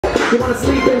You wanna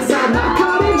sleep inside my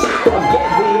cottage?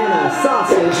 Forget Vienna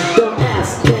sausage. Don't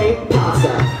ask, que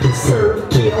pasta. Serve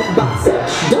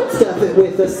kielbasa. Don't stuff it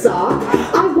with a sock.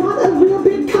 I want a real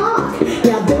big cock.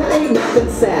 Now there ain't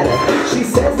nothing sadder. She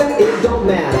says that it don't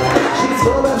matter. She's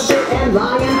full of shit and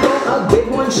lying. For a big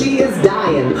one she is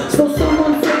dying. So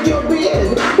someone said you're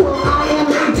big. Well, I am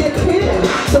a dickhead.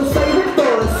 So save it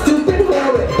for a stupid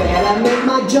whore. It better make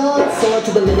my jaw sore.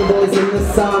 To the little boys in the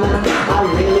sauna, I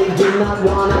really do not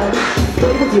wanna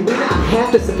play with you when I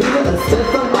have to subpoena a stud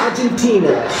from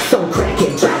Argentina. Some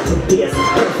crackhead tried to diss.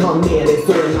 Come in, it's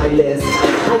on my list.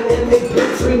 I am a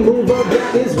pitch remover.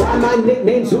 That is why my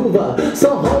nickname's Hoover.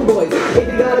 So homeboys,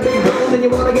 if you got a big bone and you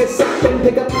wanna get sucked, then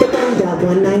pick up the phone. Dial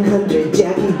 1-900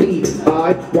 Jackie Beat.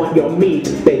 I want your meat,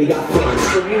 baby got fun.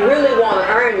 If you really want to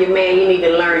earn your man, you need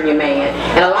to learn your man.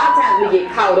 And a lot of times we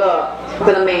get caught up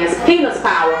with a man's penis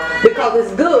power because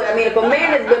it's good. I mean, if a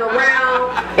man has been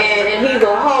around and he's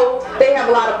a hoe, they have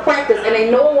a lot of practice and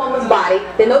they know a woman's body,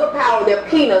 they know the power of their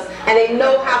penis, and they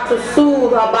know how to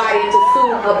soothe her body and to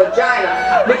soothe her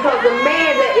vagina. Because the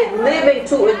man that is living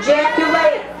to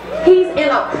ejaculate, he's in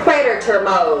a predator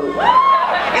mode.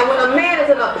 And when a man is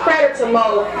in a predator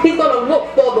mode, he's going to look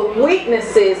for the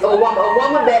weaknesses of a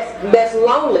woman that's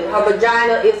lonely. Her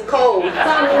vagina is cold.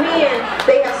 Some men,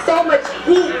 they have so much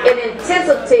heat and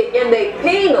intensity in their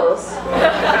penis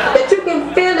that you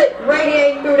can feel it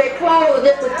radiating through their clothes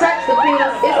just to touch the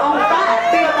penis. It's on fire.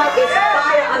 It feels like it's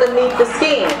fire underneath the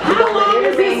skin. You don't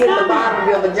let every man hit the bottom of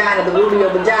your vagina, the root of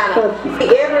your vagina.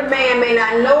 Every man may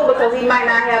not know because he might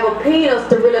not have a penis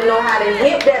to really know how to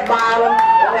hit that bottom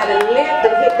or how to lift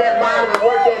and hit that bottom and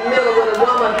work that middle with a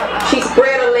woman. She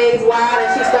spread her legs wide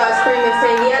and she starts screaming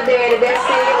saying, yeah daddy, that's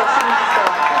it. Or she might start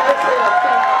cursing or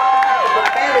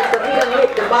profanity because he done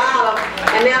hit the bottom.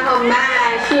 And now her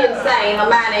mind, she insane. Her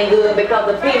mind ain't good because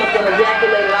the penis done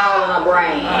ejaculated all in her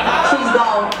brain. She's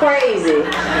gone crazy.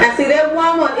 And see, that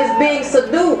woman is being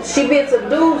seduced. She being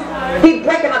seduced. He's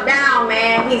breaking her down,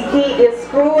 man. He is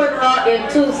screwing her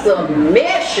into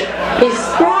submission. He's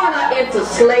screwing her into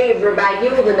slavery by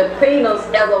using the penis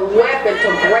as a weapon to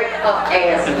break her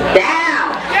ass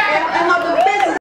down. And her